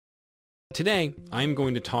Today, I'm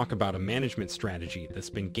going to talk about a management strategy that's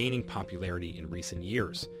been gaining popularity in recent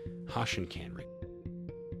years, Hoshin Kanri.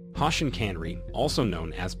 Hoshin Kanri, also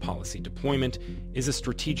known as policy deployment, is a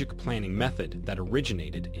strategic planning method that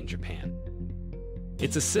originated in Japan.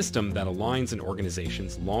 It's a system that aligns an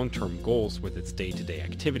organization's long-term goals with its day-to-day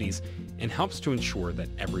activities and helps to ensure that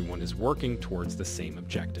everyone is working towards the same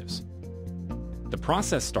objectives. The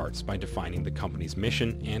process starts by defining the company's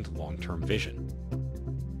mission and long-term vision.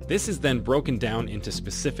 This is then broken down into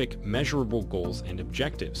specific, measurable goals and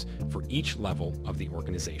objectives for each level of the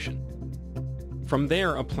organization. From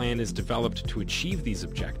there, a plan is developed to achieve these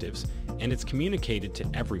objectives, and it's communicated to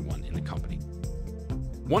everyone in the company.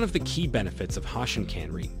 One of the key benefits of Hoshin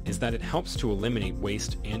Kanri is that it helps to eliminate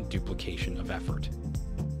waste and duplication of effort.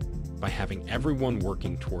 By having everyone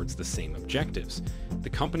working towards the same objectives, the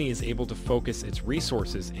company is able to focus its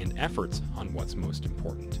resources and efforts on what's most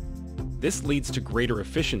important. This leads to greater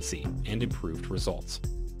efficiency and improved results.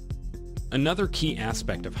 Another key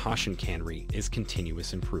aspect of Hoshin Kanri is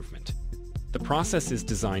continuous improvement. The process is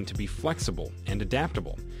designed to be flexible and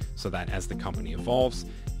adaptable so that as the company evolves,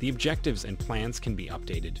 the objectives and plans can be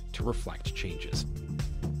updated to reflect changes.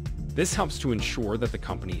 This helps to ensure that the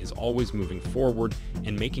company is always moving forward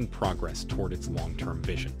and making progress toward its long-term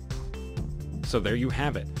vision. So there you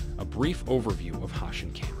have it, a brief overview of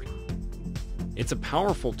Hoshin Kanri. It's a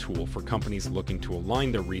powerful tool for companies looking to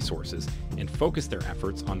align their resources and focus their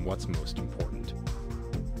efforts on what's most important.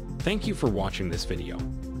 Thank you for watching this video.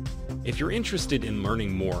 If you're interested in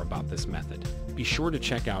learning more about this method, be sure to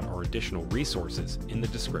check out our additional resources in the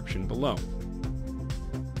description below.